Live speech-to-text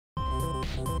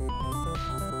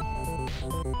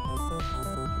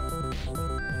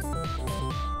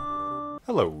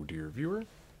Hello, dear viewer,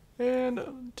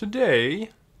 and today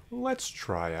let's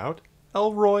try out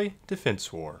Elroi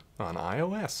Defense War on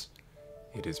iOS.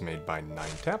 It is made by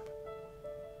 9tap.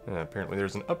 Apparently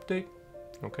there's an update.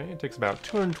 Okay, it takes about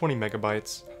 220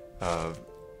 megabytes of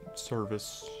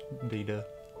service data.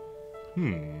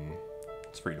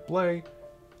 It's free to play.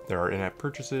 There are in-app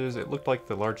purchases. It looked like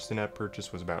the largest in-app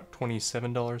purchase was about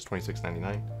 $27,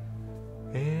 $26.99.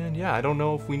 And yeah, I don't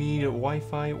know if we need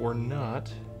Wi-Fi or not,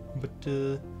 but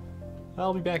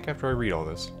I'll be back after I read all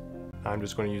this. I'm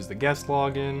just going to use the guest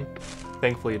login.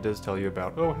 Thankfully it does tell you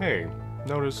about, oh hey,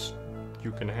 notice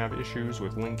you can have issues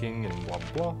with linking and blah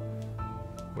blah blah,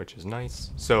 which is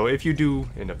nice. So if you do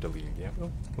end up deleting the app,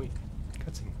 oh wait,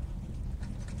 cutscene.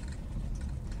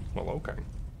 Well, okay.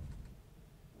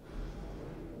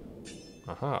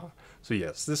 Aha. So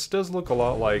yes, this does look a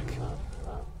lot like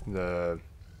the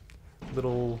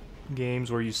little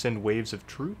games where you send waves of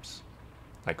troops.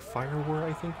 Like Fire War,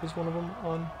 I think, was one of them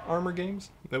on Armor games.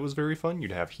 That was very fun.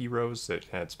 You'd have heroes that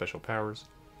had special powers,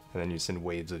 and then you send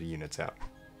waves of units out.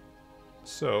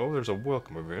 So, there's a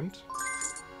welcome event.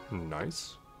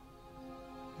 Nice.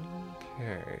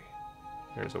 Okay.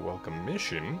 There's a welcome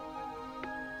mission.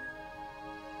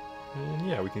 And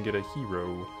yeah, we can get a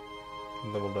hero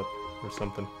leveled up or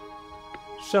something.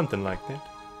 Something like that.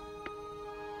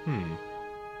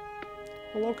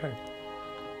 Well, okay.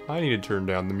 I need to turn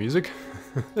down the music.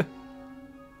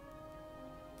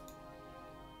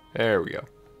 There we go.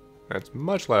 That's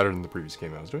much louder than the previous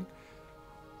game I was doing.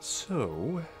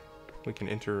 So, we can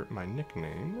enter my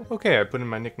nickname. Okay, I put in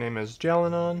my nickname as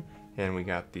Jalinon, and we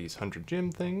got these 100 gem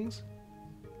things.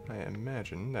 I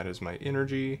imagine that is my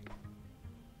energy.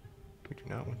 We do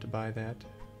not want to buy that.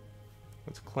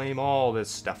 Let's claim all this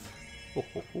stuff.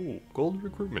 Oh, gold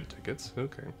recruitment tickets.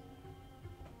 Okay.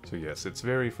 So yes, it's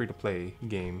very free-to-play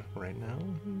game right now.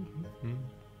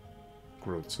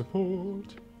 Growth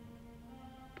support.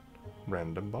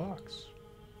 Random box.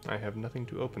 I have nothing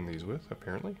to open these with,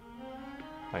 apparently.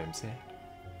 I am sad.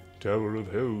 Tower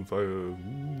of Hellfire.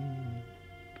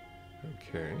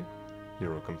 Okay.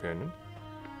 Hero companion.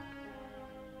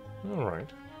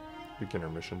 Alright. Beginner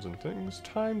missions and things.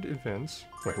 Timed events.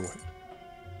 Wait, what?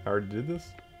 I already did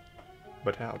this?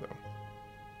 But how, though?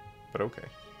 But okay.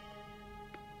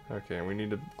 Okay, and we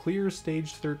need to clear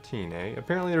stage 13, eh?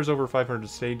 Apparently there's over 500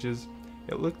 stages.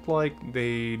 It looked like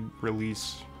they'd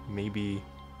release maybe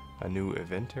a new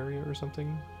event area or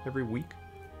something every week.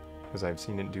 Because I've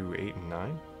seen it do 8 and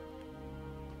 9.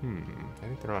 I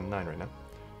think they're on 9 right now.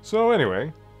 So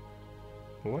anyway,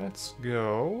 let's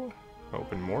go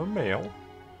open more mail.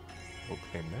 We'll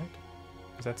claim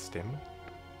that. Is that stamina?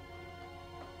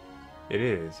 It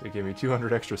is. It gave me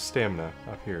 200 extra stamina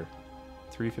up here.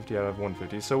 350 out of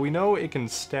 150. So we know it can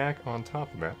stack on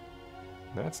top of that.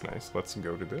 That's nice. Let's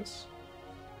go to this.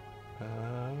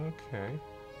 Okay.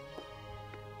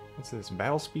 What's this?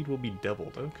 Battle speed will be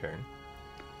doubled. Okay.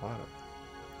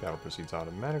 Battle proceeds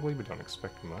automatically. We don't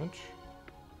expect much.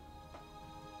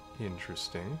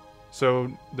 Interesting. So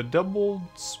the doubled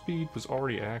speed was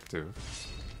already active.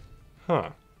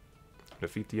 Huh.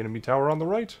 Defeat the enemy tower on the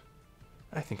right?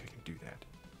 I think I can do that.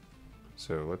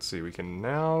 So let's see, we can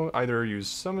now either use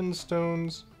summon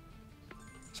stones.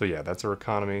 So yeah, that's our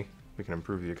economy. We can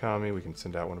improve the economy. We can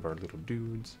send out one of our little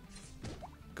dudes.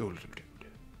 Go, little dude.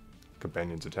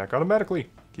 Companions attack automatically.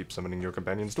 Keep summoning your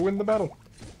companions to win the battle.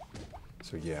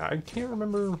 So yeah, I can't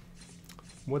remember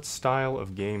what style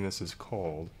of game this is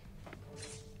called.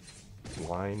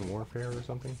 Line warfare or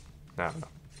something? I don't know.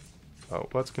 Oh,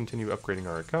 let's continue upgrading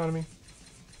our economy.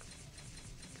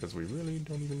 Because we really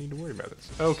don't even need to worry about this.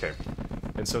 Okay.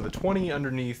 And so the 20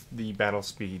 underneath the battle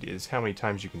speed is how many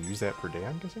times you can use that per day,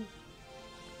 I'm guessing?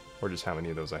 Or just how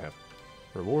many of those I have.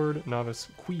 Reward Novice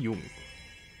Quiyung.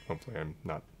 Hopefully I'm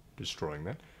not destroying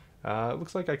that. It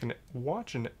looks like I can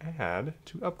watch an ad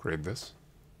to upgrade this.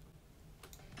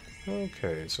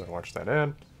 Okay, so I watched that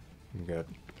ad. We got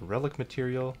the relic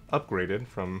material upgraded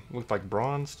from, looked like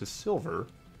bronze to silver.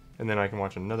 And then I can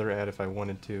watch another ad if I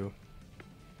wanted to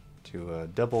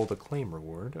double the claim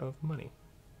reward of money.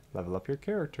 Level up your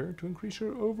character to increase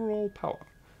your overall power.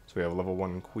 So we have level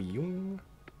 1 Quiyung,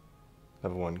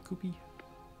 level 1 Koopy,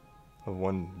 level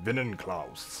 1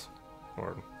 Vinnenklaus,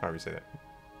 or however you say that,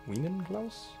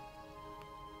 Wienenklaus?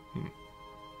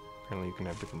 Apparently you can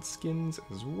have different skins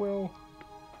as well.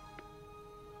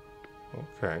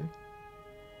 Okay.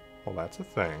 Well, that's a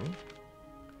thing.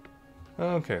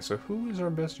 Okay, so who is our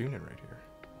best unit right here?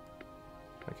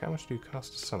 Like, how much do you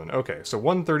cost to summon? Okay, so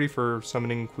 130 for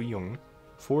summoning Quiyung,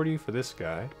 40 for this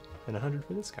guy, and 100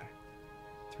 for this guy.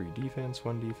 3 defense,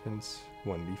 1 defense,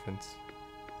 1 defense.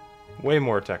 Way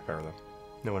more attack power, though.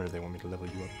 No wonder they want me to level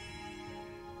you up.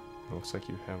 It looks like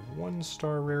you have 1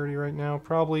 star rarity right now.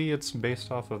 Probably it's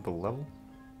based off of the level.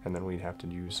 And then we'd have to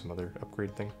use some other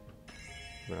upgrade thing.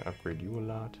 I'm going to upgrade you a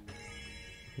lot.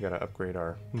 We got to upgrade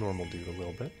our normal dude a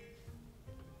little bit.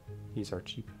 He's our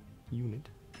cheap unit.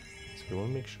 So we want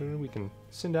to make sure we can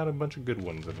send out a bunch of good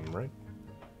ones of them, right?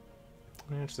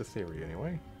 That's the theory,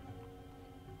 anyway.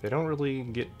 They don't really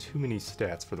get too many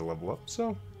stats for the level up,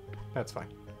 so that's fine.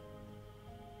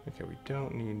 Okay, we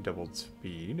don't need doubled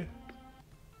speed.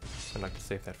 I'd like to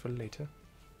save that for later.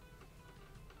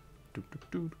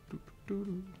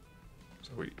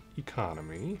 So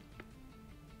economy.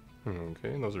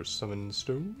 Okay, those are summon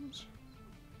stones.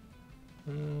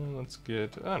 Let's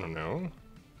get, I don't know,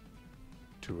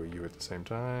 2 of you at the same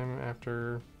time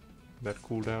after that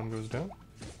cooldown goes down.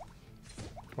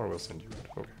 Or we'll send you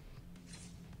out. Okay.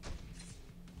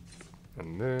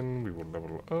 And then we will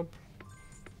level up.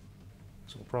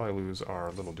 So we'll probably lose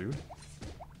our little dude.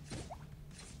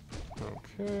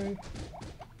 Okay.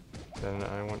 Then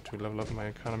I want to level up my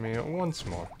economy once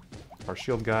more. Our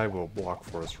shield guy will block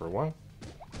for us for a while.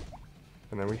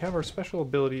 And then we have our special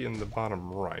ability in the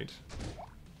bottom right.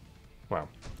 Wow.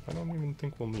 I don't even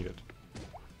think we'll need it.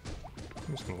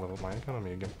 I'm just going to level up my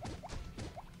economy again.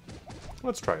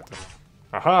 Let's try it then.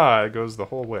 Aha! It goes the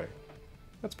whole way.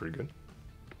 That's pretty good.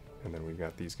 And then we've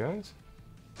got these guys.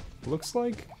 Looks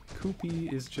like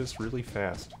Koopy is just really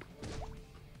fast.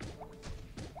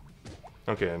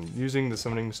 Okay, and using the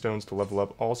summoning stones to level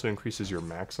up also increases your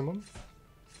maximum.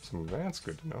 So that's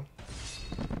good to know.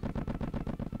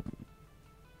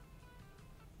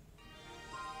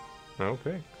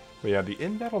 Okay. But yeah, the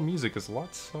in-battle music is a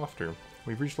lot softer.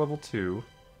 We've reached level 2.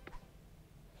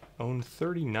 Own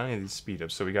 39 of these speed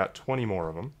ups, so we got 20 more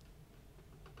of them.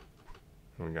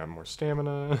 And we got more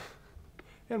stamina.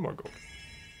 And more gold.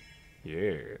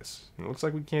 Yes. And it looks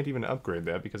like we can't even upgrade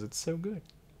that because it's so good.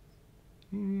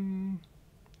 I'm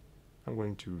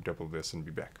going to double this and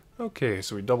be back. Okay,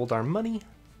 so we doubled our money.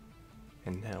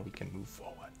 And now we can move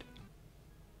forward.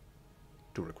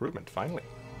 To recruitment, finally.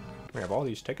 We have all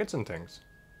these tickets and things.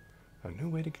 A new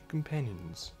way to get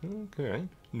companions. Okay.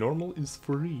 Normal is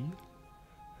free.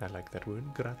 I like that word.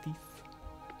 Gratis.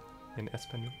 In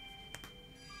Espanol.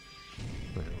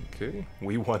 Okay.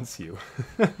 We want you.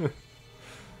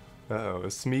 Uh-oh.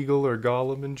 Is Smeagol or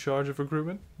Gollum in charge of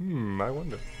recruitment? I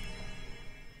wonder.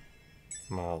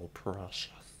 My precious.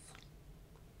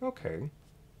 Okay.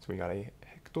 So we got a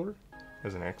Hector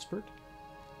as an expert.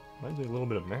 Might be a little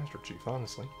bit of Master Chief,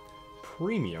 honestly.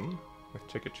 Premium with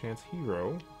Ticket Chance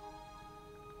Hero.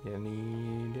 You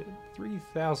need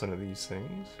 3,000 of these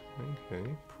things. Okay,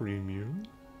 premium.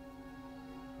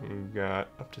 We've got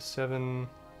up to 7.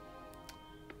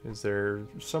 Is there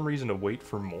some reason to wait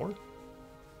for more?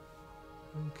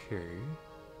 Okay.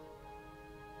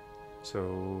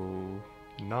 So,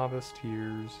 novice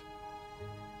tiers,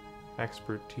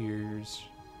 expert tiers.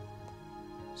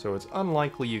 So it's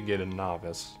unlikely you get a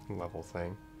novice level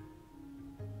thing.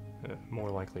 More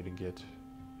likely to get...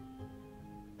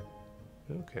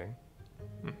 Okay.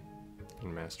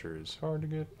 And master is hard to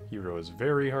get. Hero is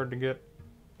very hard to get.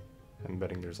 I'm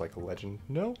betting there's like a legend.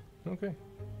 No? Okay.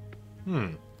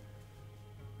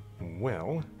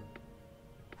 Well,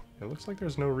 it looks like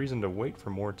there's no reason to wait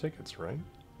for more tickets, right?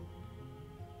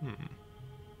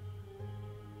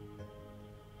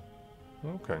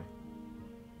 Okay.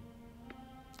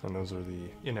 And those are the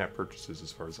in-app purchases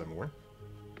as far as I'm aware.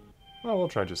 Well, we'll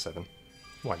try just 7.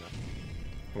 Why not?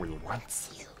 We want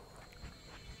you.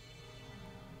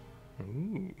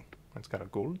 Ooh, that's got a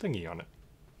gold thingy on it.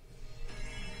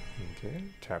 Okay,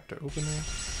 tap to open it.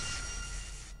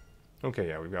 Okay,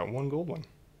 yeah, we've got 1 gold one.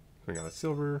 We got a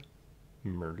silver,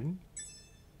 Merlin,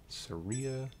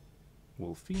 Saria,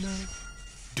 Wolfina,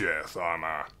 Death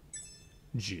Armor,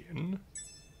 Jin,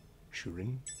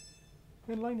 Shurin,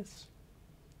 and Linus.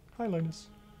 Hi, Linus.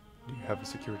 Do you have a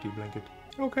security blanket?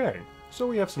 Okay, so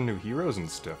we have some new heroes and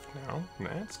stuff now.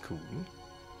 That's cool.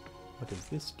 What does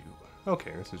this do?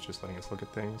 Okay, this is just letting us look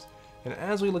at things. And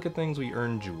as we look at things, we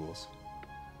earn jewels.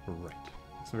 Right.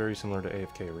 It's very similar to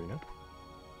AFK Arena.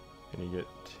 And you get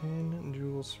 10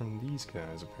 jewels from these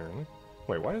guys, apparently.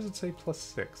 Wait, why does it say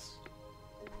 +6?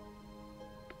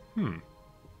 +6.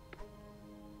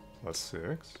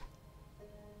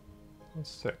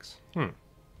 +6.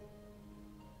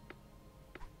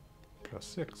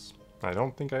 +6. I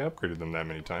don't think I upgraded them that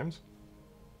many times.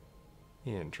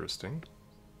 Interesting.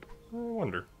 I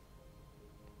wonder.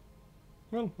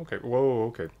 Well, okay. Whoa,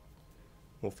 okay.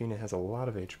 Wolfina has a lot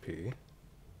of HP.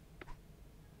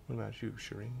 What about you,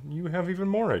 Shireen? You have even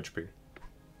more HP.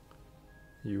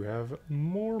 You have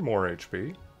more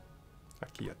HP.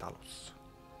 Akiatalos.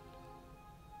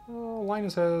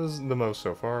 Linus has the most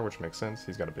so far, which makes sense.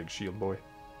 He's got a big shield boy.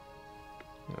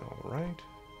 Alright.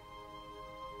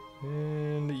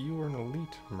 And you are an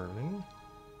elite, Merlin.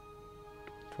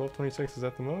 1226, is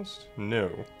that the most? No.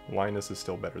 Linus is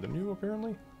still better than you,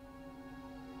 apparently.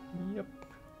 Yep.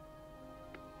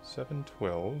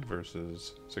 712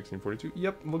 versus 1642.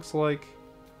 Yep, looks like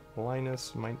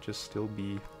Linus might just still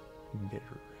be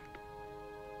better.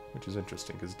 Which is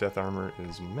interesting, because Death Armor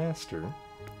is Master,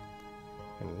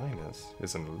 and Linus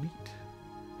is an Elite.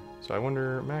 So I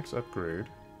wonder, max upgrade.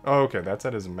 Oh, okay, that's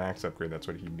at his max upgrade, that's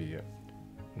what he'd be at.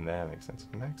 That makes sense.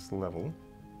 Max level.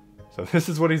 So this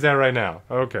is what he's at right now.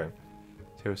 Okay.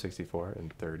 064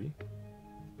 and 30.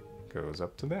 Goes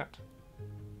up to that.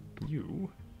 You.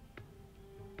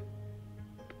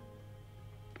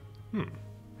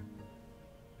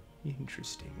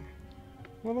 Interesting.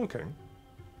 Well, okay.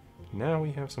 Now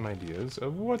we have some ideas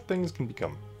of what things can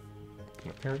become.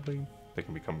 And apparently, they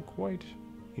can become quite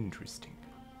interesting.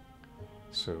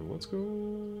 So let's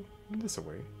go this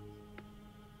way.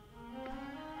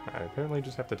 I apparently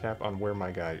just have to tap on where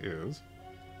my guy is.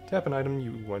 Tap an item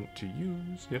you want to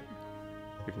use. Yep.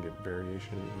 We can get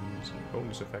variations and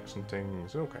bonus effects and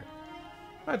things. Okay.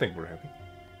 I think we're happy.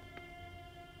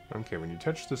 Okay, when you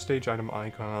touch the stage item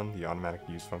icon, the automatic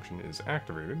use function is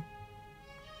activated.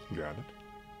 Got it.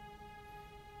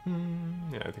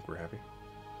 Yeah, I think we're happy.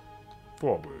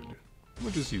 Forward.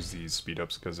 We'll just use these speed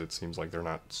ups because it seems like they're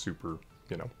not super,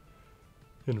 you know,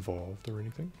 involved or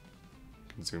anything.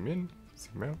 You can zoom in,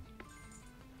 zoom out,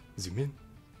 zoom in,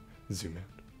 zoom out.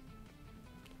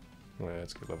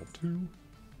 Let's get level 2.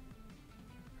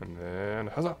 And then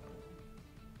huzzah!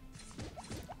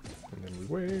 And then we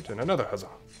wait, and another huzzah!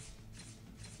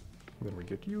 And then we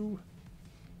get you.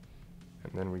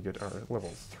 And then we get our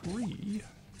level 3.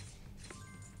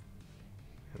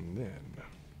 And then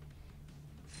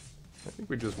I think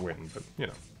we just win, but you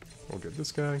know, we'll get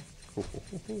this guy. Ho, ho,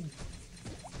 ho, ho.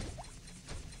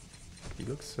 He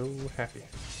looks so happy.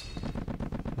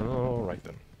 Alright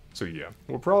then. So yeah,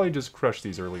 we'll probably just crush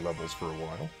these early levels for a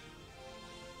while.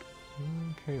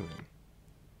 Okay then.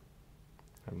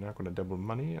 I'm not going to double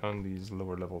money on these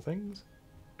lower level things.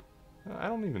 I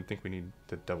don't even think we need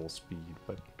to double speed,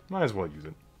 but might as well use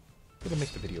it. It'll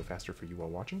make the video faster for you while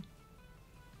watching.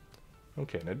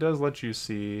 Okay, and it does let you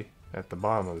see at the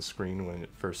bottom of the screen when it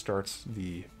first starts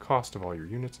the cost of all your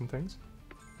units and things.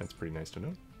 That's pretty nice to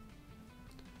know.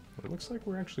 It looks like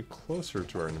we're actually closer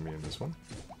to our enemy in this one,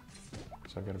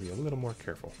 so I've got to be a little more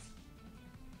careful.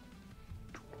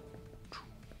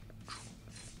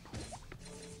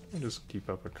 I'll just keep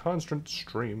up a constant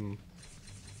stream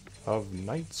of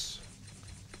knights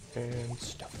and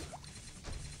stuff.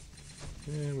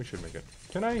 And we should make it.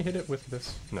 Can I hit it with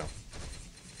this? No.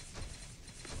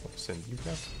 I'll send you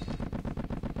that.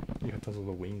 You have those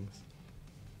little wings.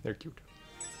 They're cute.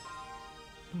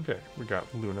 Okay, we got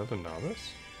Lunar the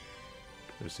Novice.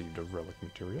 Received a relic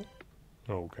material.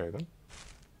 Okay then.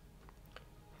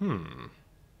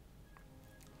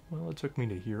 Well, it took me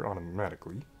to here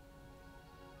automatically.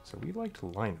 So we liked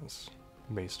Linus,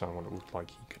 based on what it looked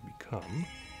like he could become.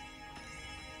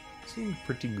 Seemed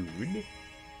pretty good.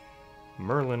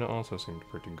 Merlin also seemed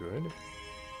pretty good.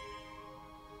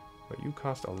 But you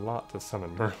cost a lot to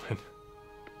summon Merlin.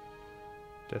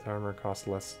 Death Armor costs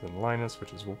less than Linus,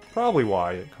 which is probably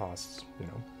why it costs, you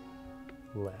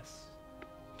know, less.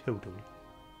 Total.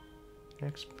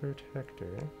 Expert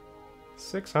Hector.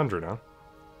 600, huh?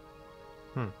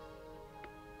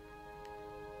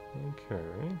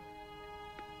 Okay.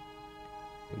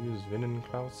 We use Vin and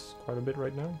Klaus quite a bit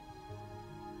right now.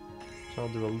 So I'll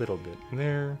do a little bit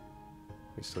there.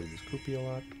 We still use Koopy a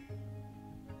lot.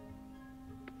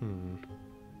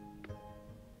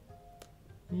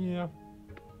 Yeah.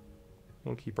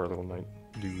 We'll keep our little knight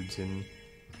dudes in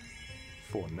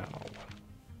for now.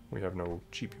 We have no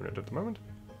cheap unit at the moment.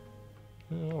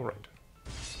 Alright.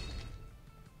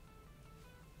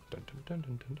 Dun dun dun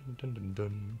dun dun dun dun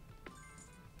dun.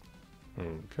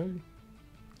 Okay.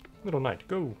 Little knight,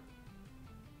 go!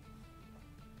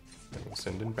 And we'll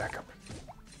send in backup.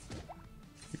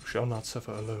 You shall not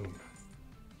suffer alone.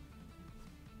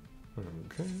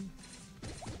 Okay.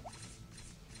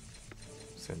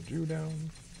 Send you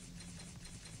down.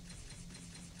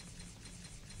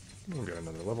 We'll get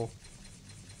another level.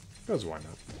 Because why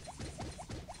not?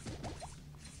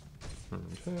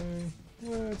 Okay.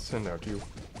 Let's send out you.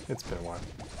 It's been a while.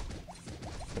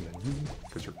 And then you,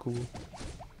 because you're cool.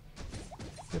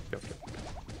 Yep.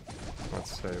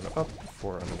 Let's save up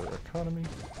for another economy.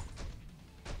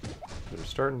 They're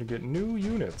starting to get new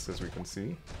units, as we can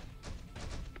see.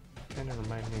 kind of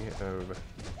remind me of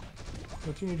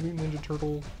the Teenage Mutant Ninja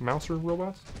Turtle Mouser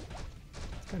robots.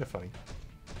 It's kind of funny.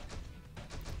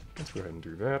 Let's go ahead and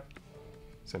do that.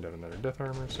 Send out another death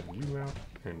armor, send you out,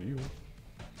 and you.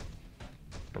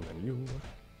 And then you,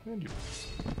 and you.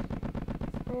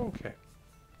 Okay.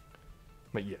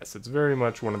 But yes, it's very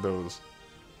much one of those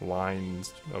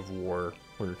lines of war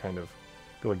where you're kind of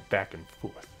going back and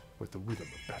forth with the rhythm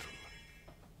of battle.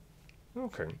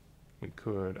 Okay, we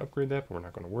could upgrade that, but we're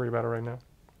not going to worry about it right now.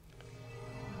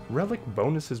 Relic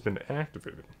bonus has been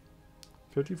activated.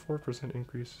 54%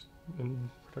 increase in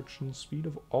production speed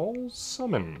of all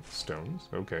summon stones.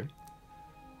 Okay.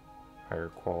 Higher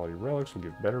quality relics will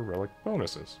give better relic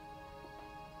bonuses.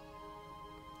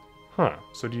 Huh,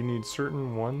 so do you need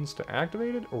certain ones to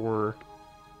activate it, or...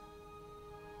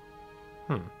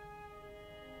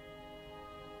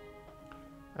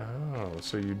 Oh,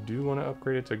 so you do want to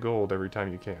upgrade it to gold every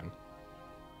time you can.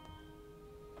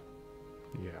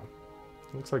 Yeah.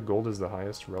 Looks like gold is the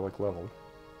highest relic level.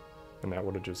 And that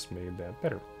would have just made that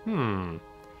better.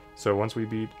 So once we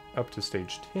beat up to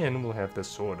stage 10, we'll have the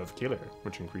Sword of Killer,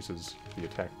 which increases the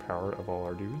attack power of all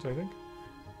our dudes, I think.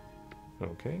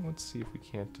 Okay, let's see if we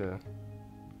can't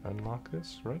unlock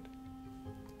this, right?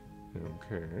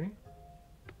 Okay.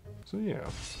 So yeah.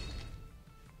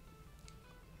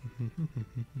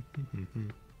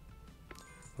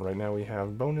 Right now we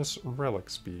have bonus relic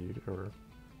speed, or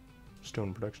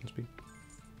stone production speed.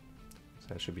 So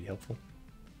that should be helpful.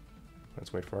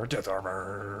 Let's wait for our death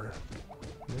armor.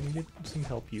 And then get some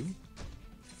help you.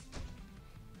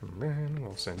 And then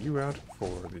we'll send you out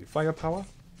for the firepower.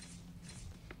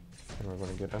 And we're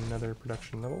going to get another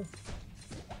production level.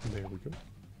 There we go.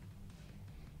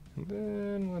 And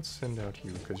then let's send out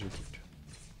you because you're cute.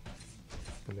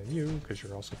 And then you because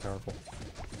you're also powerful.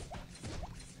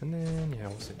 And then, yeah,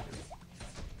 we'll send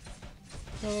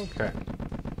you. Okay.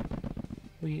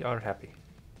 We are happy.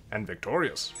 And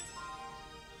victorious.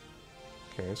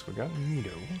 Okay, so we got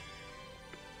Nido.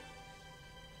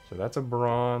 So that's a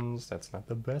bronze. That's not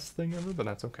the best thing ever, but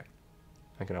that's okay.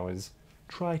 I can always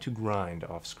try to grind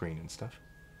off screen and stuff.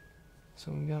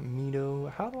 So we got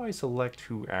Mido. How do I select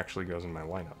who actually goes in my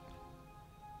lineup?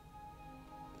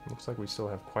 Looks like we still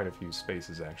have quite a few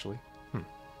spaces, actually.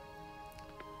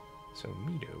 So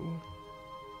Mido.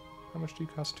 How much do you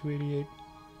cost? 288?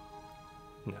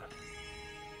 No.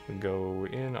 We go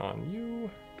in on you.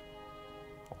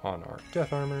 On our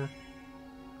death armor.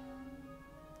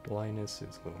 Linus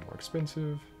is a little more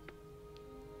expensive.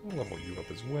 We'll level you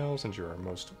up as well, since you're our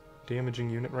most damaging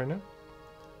unit right now.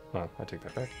 Oh, I take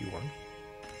that back. You won.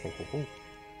 Ho ho ho.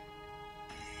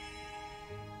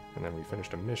 And then we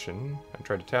finished a mission. I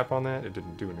tried to tap on that. It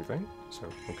didn't do anything. So,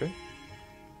 okay.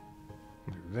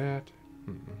 Do that.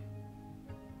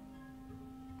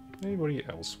 Anybody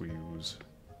else we use?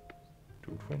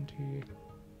 220.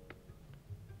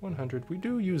 100. We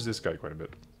do use this guy quite a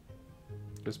bit.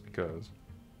 Just because.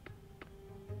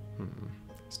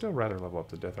 Still rather level up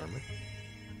the death armor.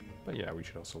 But yeah, we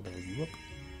should also level you up.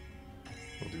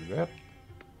 We'll do that.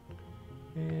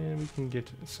 And we can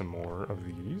get some more of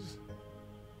these.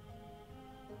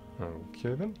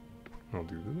 Okay then. I'll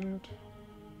do that.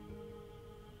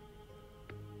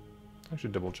 I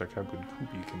should double check how good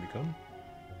Koopy can become.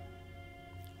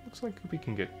 Looks like Koopy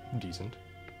can get decent.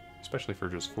 Especially for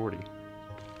just 40.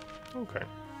 Okay.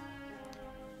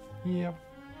 Yeah.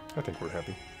 I think we're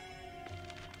happy.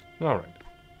 Alright.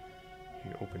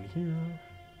 You open here.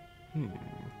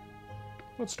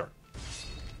 Let's start.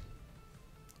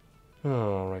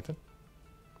 Alright then.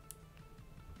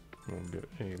 We'll get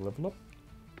a level up.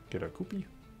 Get a Koopy.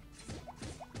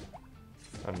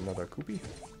 Another Koopy.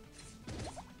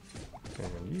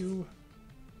 And you.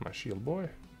 My shield boy.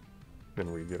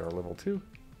 Then we get our level 2. You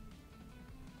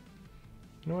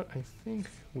know what? I think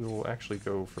we will actually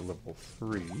go for level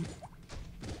 3.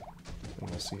 And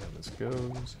we'll see how this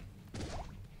goes.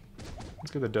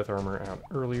 Let's get the death armor out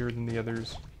earlier than the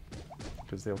others,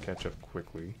 because they'll catch up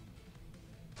quickly.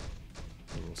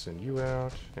 And we'll send you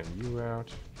out, and you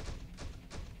out.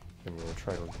 And we'll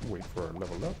try to wait for our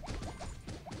level up.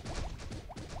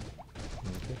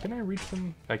 Okay, can I reach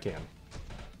them? I can.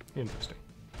 Interesting.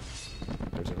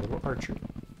 There's a little archer.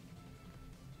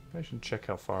 I should check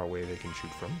how far away they can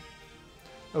shoot from.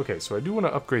 Okay, so I do want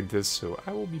to upgrade this, so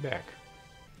I will be back.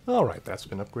 Alright, that's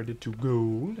been upgraded to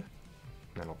gold.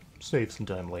 That'll save some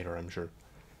time later, I'm sure,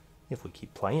 if we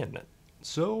keep playing it.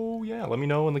 So, yeah, let me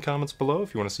know in the comments below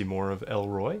if you want to see more of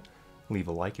Elroi. Leave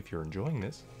a like if you're enjoying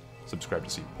this. Subscribe to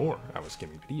see more iOS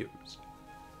gaming videos.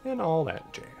 And all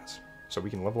that jazz. So we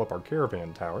can level up our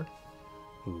caravan tower.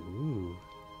 Ooh.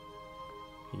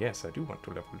 Yes, I do want to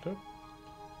level it up.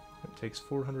 It takes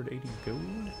 480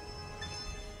 gold.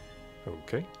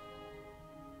 Okay.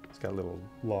 It's got little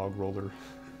log roller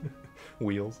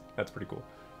wheels. That's pretty cool.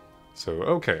 So,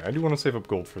 okay, I do want to save up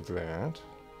gold for that.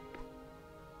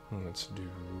 Let's do,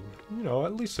 you know,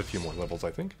 at least a few more levels,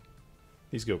 I think.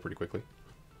 These go pretty quickly.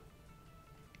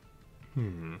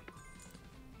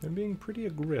 They're being pretty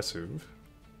aggressive.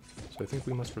 So I think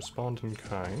we must respond in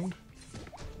kind.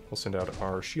 We'll send out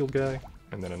our shield guy,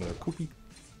 and then another Koopy.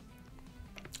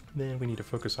 Then we need to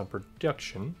focus on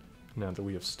production, now that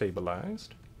we have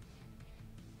stabilized.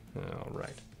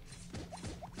 Alright.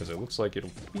 Because it looks like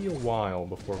it'll be a while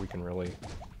before we can really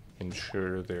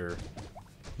ensure their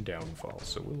downfall.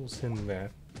 So we'll send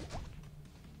that.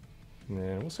 And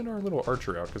then we'll send our little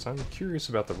archer out, because I'm curious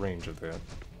about the range of that.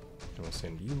 And we'll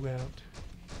send you out.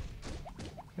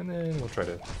 And then we'll try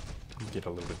to get a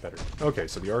little bit better. Okay,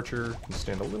 so the archer can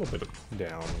stand a little bit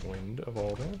downwind of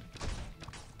all that.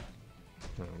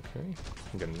 Okay,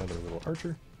 we'll get another little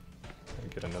archer.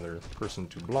 And get another person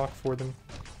to block for them.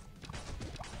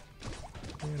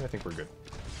 And I think we're good.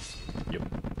 Yep.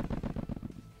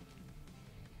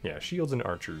 Yeah, shields and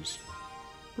archers.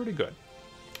 Pretty good.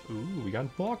 Ooh, we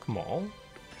got block maul.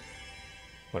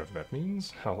 Whatever that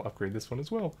means, I'll upgrade this one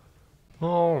as well.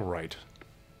 Alright.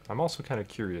 I'm also kind of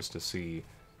curious to see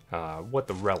what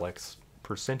the relics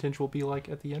percentage will be like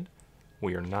at the end.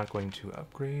 We are not going to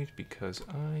upgrade because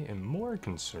I am more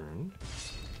concerned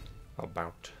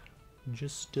about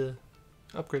just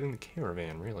upgrading the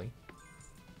caravan, really.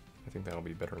 I think that'll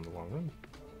be better in the long run.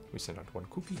 We send out one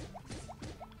Koopy.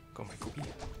 Go, my Koopy.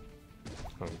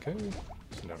 Okay,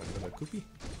 send out another Koopy.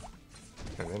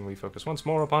 And then we focus once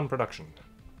more upon production.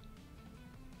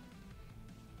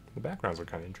 The backgrounds are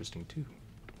kind of interesting, too.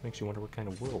 Makes you wonder what kind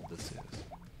of world this is.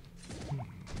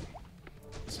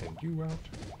 Send you out.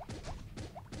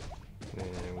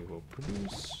 And we will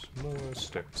produce more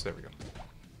steps. There we go.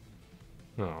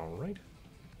 Alright.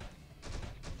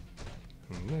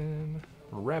 And then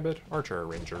rabbit archer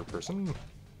ranger person.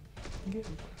 Go.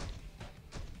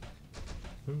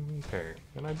 Okay.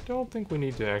 And I don't think we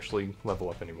need to actually level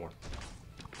up anymore.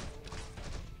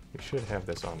 We should have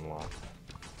this unlocked.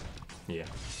 Yeah.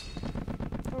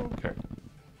 Okay.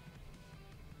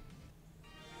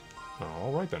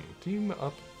 Alright then. Team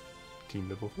up. Team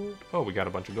level 4. Oh, we got a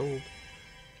bunch of gold.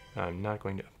 I'm not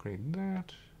going to upgrade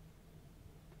that.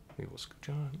 We will scooch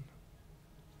on.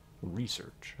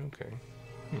 Research. Okay.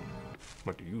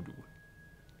 What do you do?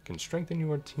 Can strengthen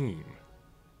your team.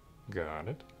 Got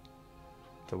it.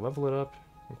 To level it up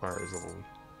requires level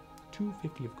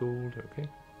 250 of gold. Okay.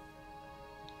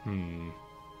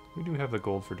 We do have the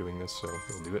gold for doing this, so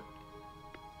we'll do it.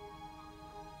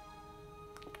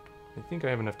 I think I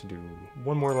have enough to do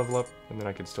one more level up, and then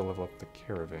I can still level up the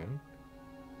caravan.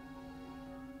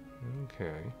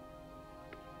 Okay.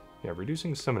 Yeah,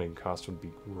 reducing summoning cost would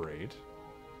be great.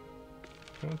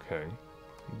 Okay.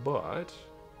 But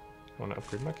I want to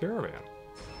upgrade my caravan.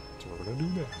 So we're going to do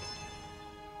that.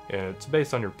 And it's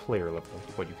based on your player level,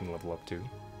 what you can level up to.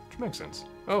 Which makes sense.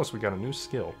 Oh, so we got a new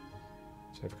skill.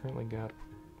 So I've currently got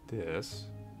this.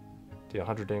 Deal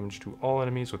 100 damage to all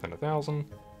enemies within 1,000.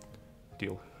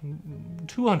 Deal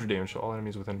 200 damage to all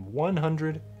enemies within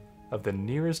 100 of the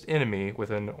nearest enemy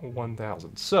within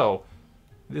 1,000. So,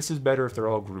 this is better if they're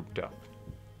all grouped up.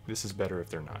 This is better if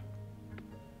they're not.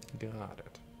 Got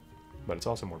it. But it's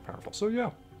also more powerful. So yeah,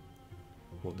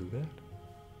 we'll do that.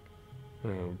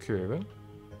 Okay then.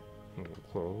 We'll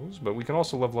close. But we can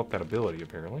also level up that ability,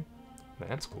 apparently.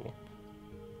 That's cool.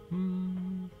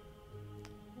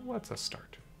 Let's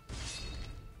start.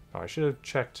 Oh, I should have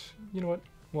checked. You know what?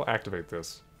 We'll activate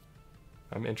this.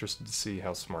 I'm interested to see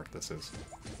how smart this is.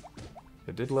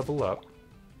 It did level up.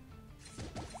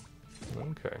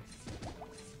 Okay.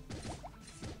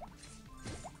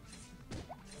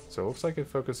 So it looks like it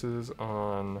focuses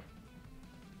on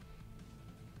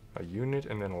a unit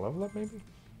and then a level up, maybe?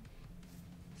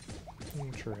 I'm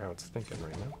not sure how it's thinking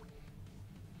right now.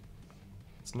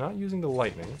 It's not using the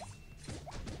lightning.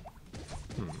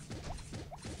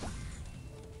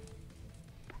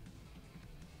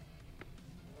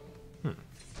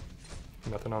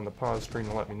 Nothing on the pause screen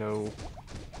to let me know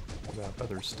about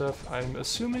other stuff. I'm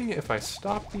assuming if I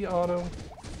stop the auto,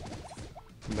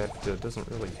 that doesn't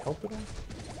really help at all.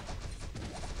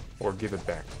 Or give it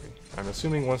back to me. I'm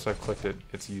assuming once I've clicked it,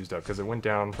 it's used up, because it went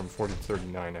down from 40 to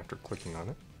 39 after clicking on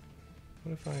it.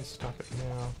 What if I stop it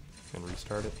now and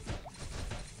restart it?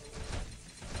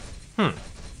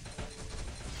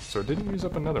 So it didn't use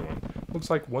up another one. Looks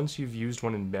like once you've used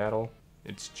one in battle,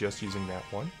 it's just using that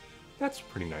one. That's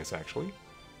pretty nice, actually.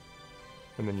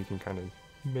 And then you can kind of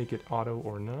make it auto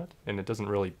or not, and it doesn't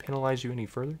really penalize you any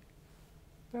further.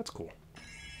 That's cool.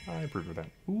 I approve of that.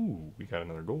 Ooh, we got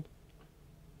another gold.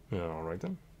 Alright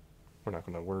then. We're not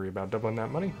going to worry about doubling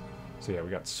that money. So yeah, we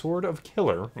got Sword of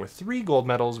Killer. With 3 gold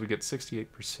medals, we get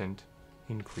 68%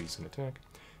 increase in attack.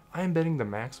 I'm betting the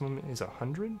maximum is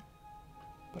 100,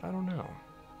 but I don't know.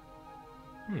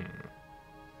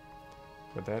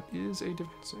 But that is a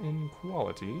difference in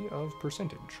quality of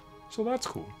percentage. So that's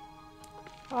cool.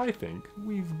 I think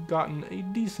we've gotten a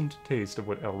decent taste of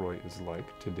what Elroi is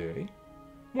like today.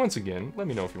 Once again, let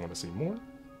me know if you want to see more,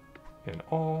 and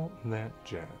all that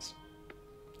jazz.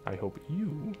 I hope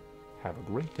you have a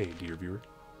great day, dear viewer.